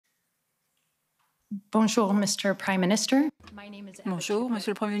Bonjour, Mr. Prime Minister. My name is Eva Bonjour, Chipiuk.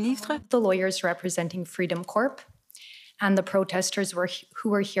 Monsieur le Premier ministre. The lawyers representing Freedom Corp and the protesters who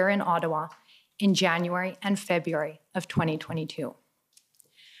were here in Ottawa in January and February of 2022.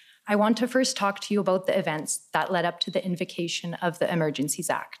 I want to first talk to you about the events that led up to the invocation of the Emergencies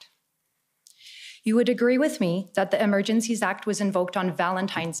Act. You would agree with me that the Emergencies Act was invoked on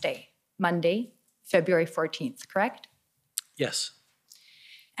Valentine's Day, Monday, February 14th, correct? Yes.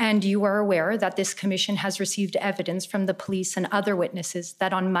 And you are aware that this commission has received evidence from the police and other witnesses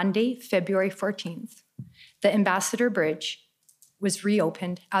that on Monday, February 14th, the Ambassador Bridge was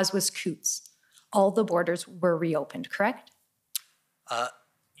reopened, as was Coots. All the borders were reopened, correct?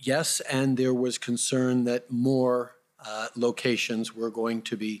 Yes, and there was concern that more locations were going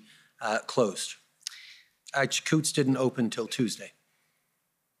to be closed. Coots didn't open till Tuesday.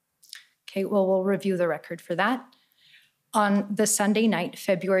 Okay, well, we'll review the record for that. On the Sunday night,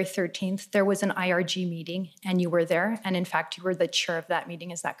 February 13th, there was an IRG meeting and you were there. And in fact, you were the chair of that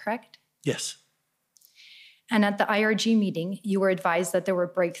meeting, is that correct? Yes. And at the IRG meeting, you were advised that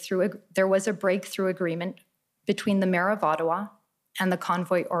there was a breakthrough agreement between the Mayor of Ottawa and the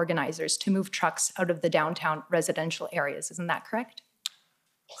Convoy organizers to move trucks out of the downtown residential areas. Isn't that correct?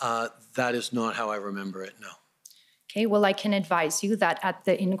 That is not how I remember it, no. Okay, well, I can advise you that at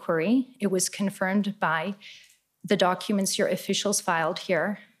the inquiry, it was confirmed by the documents your officials filed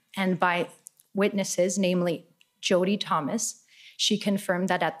here and by witnesses, namely Jody Thomas. She confirmed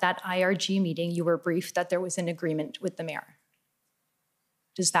that at that IRG meeting, you were briefed that there was an agreement with the mayor.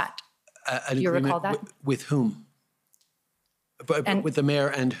 Does that, do you recall that? With whom? With the mayor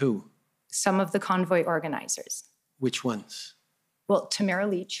and who? Some of the Convoy organizers. Which ones? Well, Tamara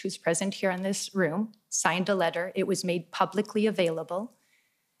Leach, who's present here in this room, signed a letter. It was made publicly available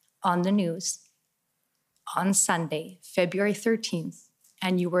on the news on Sunday, February 13th,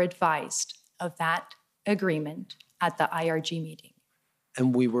 and you were advised of that agreement at the IRG meeting.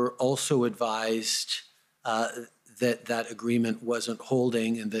 And we were also advised that that agreement wasn't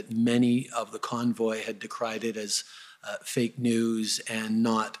holding and that many of the convoy had decried it as fake news and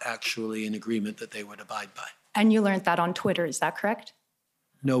not actually an agreement that they would abide by. And you learned that on Twitter, is that correct?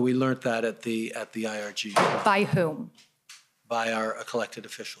 No, we learned that at the IRG. By whom? By our elected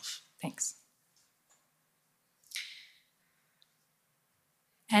officials. Thanks.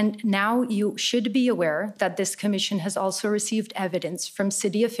 And now you should be aware that this commission has also received evidence from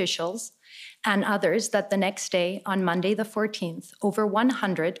city officials and others that the next day, on Monday the 14th, over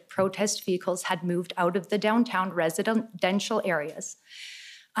 100 protest vehicles had moved out of the downtown residential areas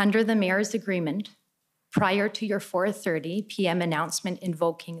under the mayor's agreement prior to your 4:30 p.m. announcement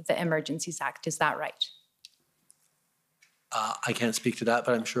invoking the Emergencies Act. Is that right? I can't speak to that,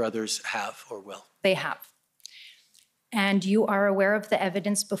 but I'm sure others have or will. They have. And you are aware of the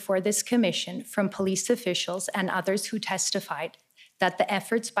evidence before this commission from police officials and others who testified that the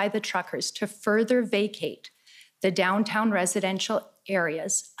efforts by the truckers to further vacate the downtown residential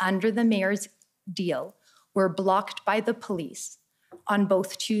areas under the mayor's deal were blocked by the police on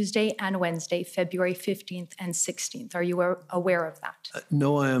both Tuesday and Wednesday, February 15th and 16th. Are you aware of that?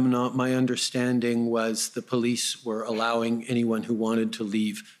 No, I am not. My understanding was the police were allowing anyone who wanted to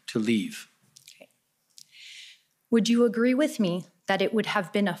leave to leave. Okay. Would you agree with me that it would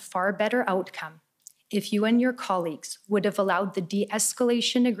have been a far better outcome if you and your colleagues would have allowed the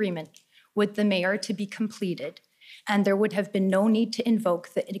de-escalation agreement with the mayor to be completed, and there would have been no need to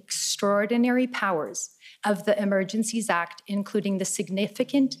invoke the extraordinary powers of the Emergencies Act, including the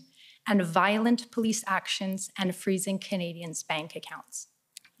significant and violent police actions and freezing Canadians' bank accounts?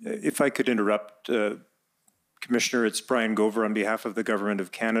 If I could interrupt, Commissioner, it's Brian Gover on behalf of the Government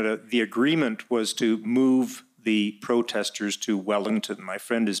of Canada. The agreement was to move the protesters to Wellington. My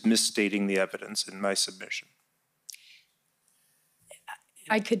friend is misstating the evidence in my submission.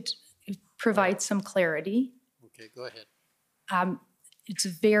 I could provide some clarity. Okay, go ahead. It's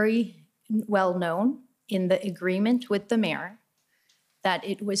very well known in the agreement with the mayor that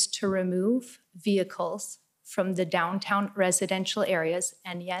it was to remove vehicles from the downtown residential areas,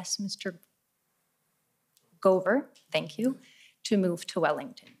 and yes, Mr. Gover, thank you, to move to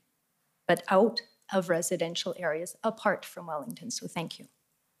Wellington, but out of residential areas apart from Wellington, so thank you.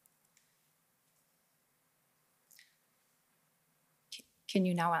 Can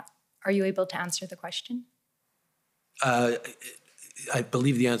you now, are you able to answer the question? I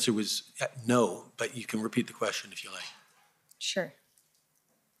believe the answer was no, but you can repeat the question if you like. Sure.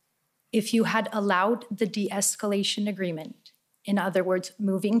 If you had allowed the de-escalation agreement, in other words,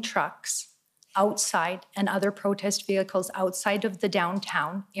 moving trucks outside and other protest vehicles outside of the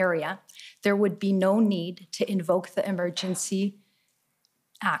downtown area, there would be no need to invoke the Emergency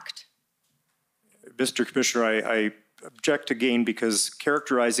Act. Mr. Commissioner, I object again because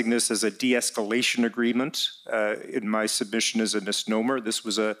characterizing this as a de-escalation agreement in my submission is a misnomer. This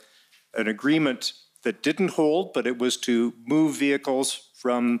was an agreement that didn't hold, but it was to move vehicles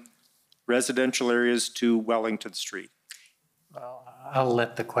from residential areas to Wellington Street. Well, I'll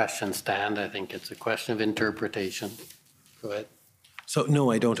let the question stand. I think it's a question of interpretation. Go ahead. So,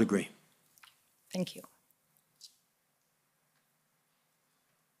 no, I don't agree. Thank you.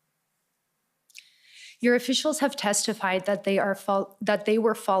 Your officials have testified that they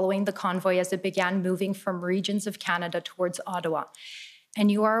were following the convoy as it began moving from regions of Canada towards Ottawa.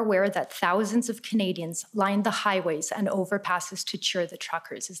 And you are aware that thousands of Canadians lined the highways and overpasses to cheer the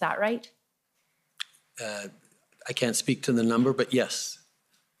truckers. Is that right? I can't speak to the number, but yes,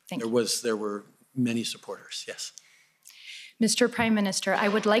 Thank you. There were many supporters, yes. Mr. Prime Minister, I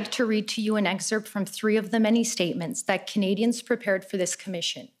would like to read to you an excerpt from 3 of the many statements that Canadians prepared for this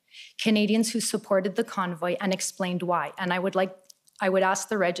commission. Canadians who supported the convoy and explained why. And I would ask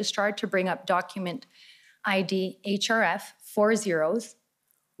the registrar to bring up document ID HRF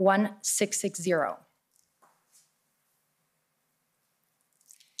 401660.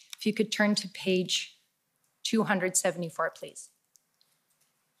 If you could turn to page 274, please.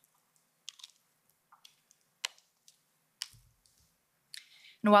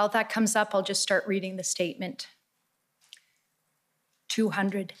 And while that comes up, I'll just start reading the statement.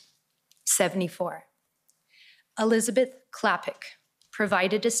 274. Elizabeth Clapick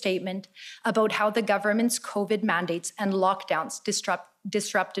provided a statement about how the government's COVID mandates and lockdowns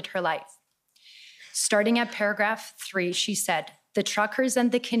disrupted her life. Starting at paragraph 3, she said, "The truckers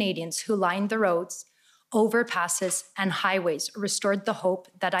and the Canadians who lined the roads, overpasses, and highways restored the hope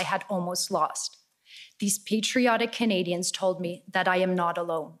that I had almost lost. These patriotic Canadians told me that I am not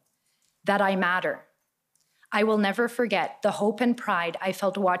alone, that I matter. I will never forget the hope and pride I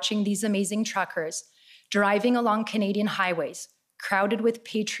felt watching these amazing truckers driving along Canadian highways, crowded with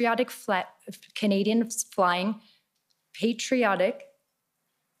patriotic Canadians flying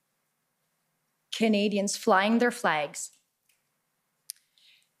their flags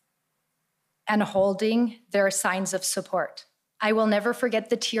and holding their signs of support. I will never forget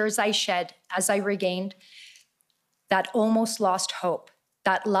the tears I shed as I regained that almost lost hope,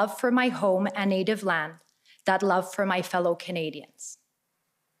 that love for my home and native land, that love for my fellow Canadians."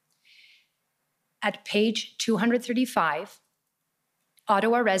 At page 235,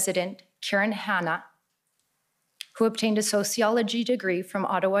 Ottawa resident Karen Hanna, who obtained a sociology degree from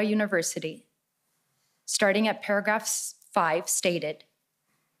Ottawa University, starting at paragraph 5, stated,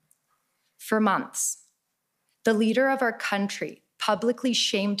 "For months, the leader of our country publicly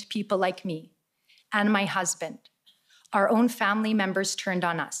shamed people like me and my husband. Our own family members turned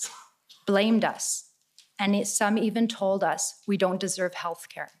on us, blamed us, and some even told us we don't deserve health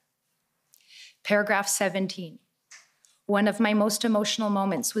care." Paragraph 17. "One of my most emotional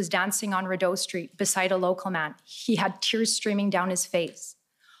moments was dancing on Trudeau Street beside a local man. He had tears streaming down his face.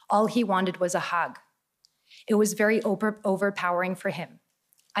 All he wanted was a hug. It was very overpowering for him.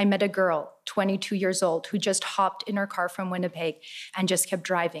 I met a girl, 22 years old, who just hopped in her car from Winnipeg and just kept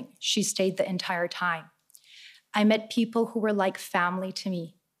driving. She stayed the entire time. I met people who were like family to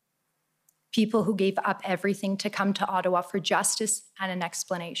me, people who gave up everything to come to Ottawa for justice and an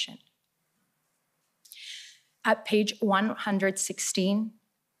explanation." At page 116,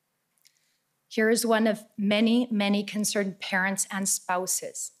 here is one of many, many concerned parents and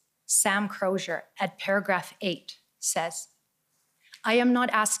spouses. Sam Crozier at paragraph 8 says, "I am not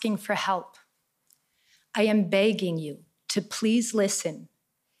asking for help. I am begging you to please listen,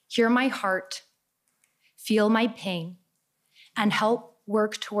 hear my heart, feel my pain, and help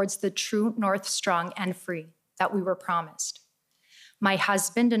work towards the true North strong and free that we were promised. My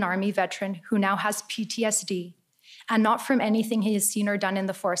husband, an Army veteran who now has PTSD, and not from anything he has seen or done in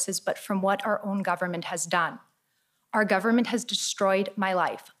the forces, but from what our own government has done. Our government has destroyed my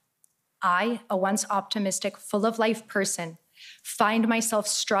life. I, a once optimistic, full of life person, find myself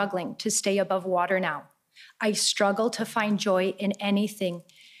struggling to stay above water now. I struggle to find joy in anything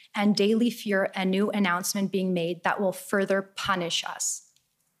and daily fear a new announcement being made that will further punish us.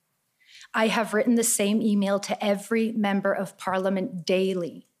 I have written the same email to every member of Parliament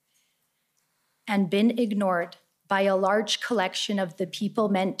daily and been ignored by a large collection of the people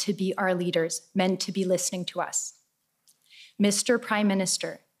meant to be our leaders, meant to be listening to us. Mr. Prime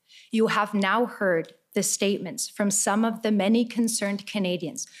Minister, you have now heard the statements from some of the many concerned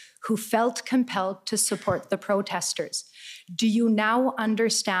Canadians who felt compelled to support the protesters. Do you now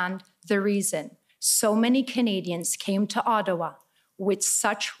understand the reason so many Canadians came to Ottawa with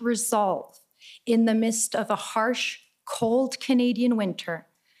such resolve in the midst of a harsh, cold Canadian winter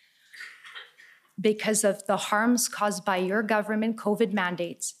because of the harms caused by your government COVID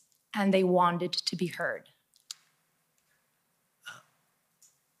mandates, and they wanted to be heard?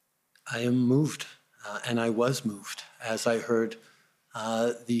 I am moved, and I was moved as I heard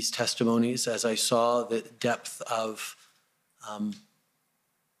these testimonies, as I saw the depth of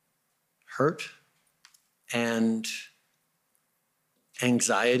hurt and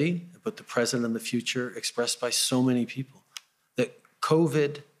anxiety about the present and the future expressed by so many people. The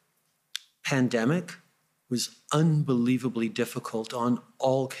COVID pandemic was unbelievably difficult on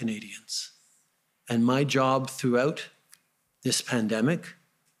all Canadians. And my job throughout this pandemic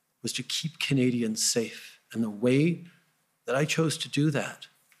was to keep Canadians safe. And the way that I chose to do that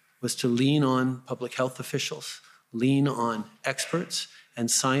was to lean on public health officials, lean on experts and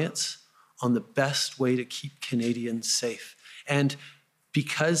science on the best way to keep Canadians safe. And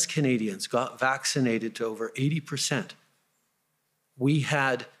because Canadians got vaccinated to over 80%, we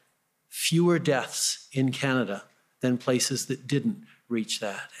had fewer deaths in Canada than places that didn't reach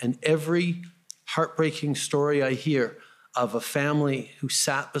that. And every heartbreaking story I hear of a family who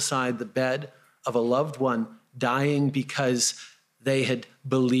sat beside the bed of a loved one dying because they had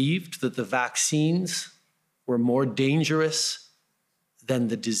believed that the vaccines were more dangerous than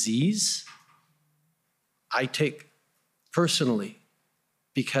the disease, I take personally,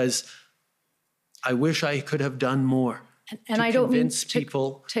 because I wish I could have done more and to I don't mean convince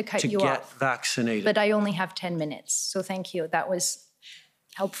people to cut to you get off, vaccinated. but I only have 10 minutes, so thank you. That was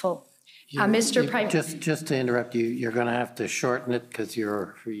helpful. Mr. Prime Minister. Just to interrupt you, you're going to have to shorten it because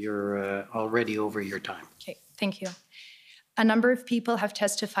you're already over your time. Okay, thank you. A number of people have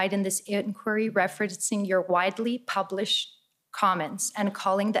testified in this inquiry referencing your widely published comments and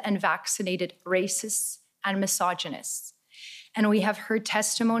calling the unvaccinated racists and misogynists. And we have heard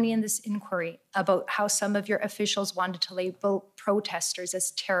testimony in this inquiry about how some of your officials wanted to label protesters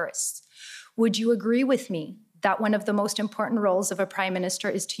as terrorists. Would you agree with me that one of the most important roles of a prime minister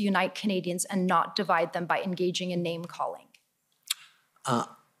is to unite Canadians and not divide them by engaging in name-calling?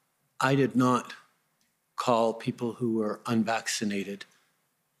 I did not call people who were unvaccinated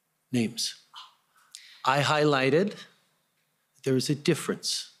names. I highlighted there is a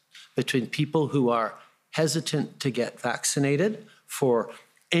difference between people who are hesitant to get vaccinated for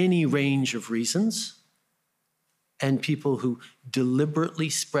any range of reasons and people who deliberately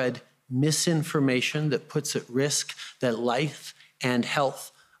spread misinformation that puts at risk the life and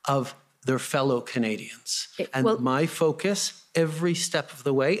health of their fellow Canadians. Okay, and well, my focus every step of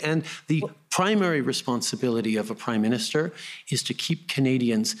the way, and the primary responsibility of a prime minister, is to keep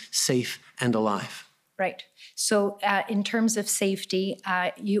Canadians safe and alive. Right. So in terms of safety,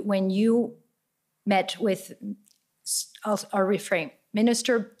 when you met with, I'll reframe,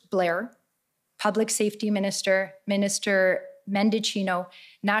 Minister Blair, Public Safety Minister, Minister Mendicino,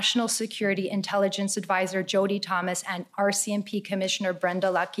 National Security Intelligence Advisor Jody Thomas, and RCMP Commissioner Brenda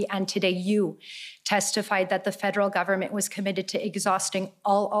Lucki, and today you testified that the federal government was committed to exhausting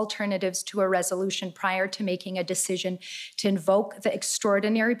all alternatives to a resolution prior to making a decision to invoke the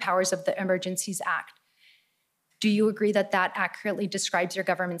extraordinary powers of the Emergencies Act. Do you agree that that accurately describes your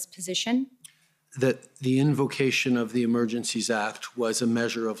government's position? That the invocation of the Emergencies Act was a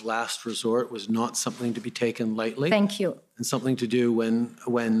measure of last resort, was not something to be taken lightly. Thank you. And something to do when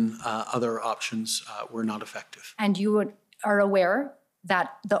other options were not effective. And you are aware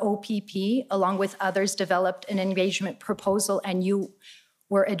that the OPP, along with others, developed an engagement proposal, and you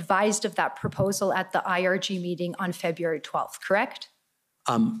were advised of that proposal at the IRG meeting on February 12th, correct?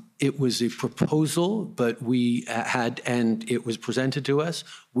 It was a proposal, but we had, and it was presented to us,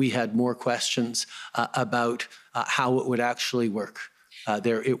 we had more questions about how it would actually work.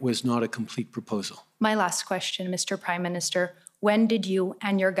 It was not a complete proposal. My last question, Mr. Prime Minister, when did you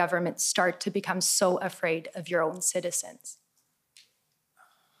and your government start to become so afraid of your own citizens?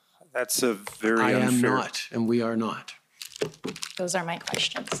 That's a very unfair... I am not, and we are not. Those are my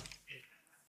questions.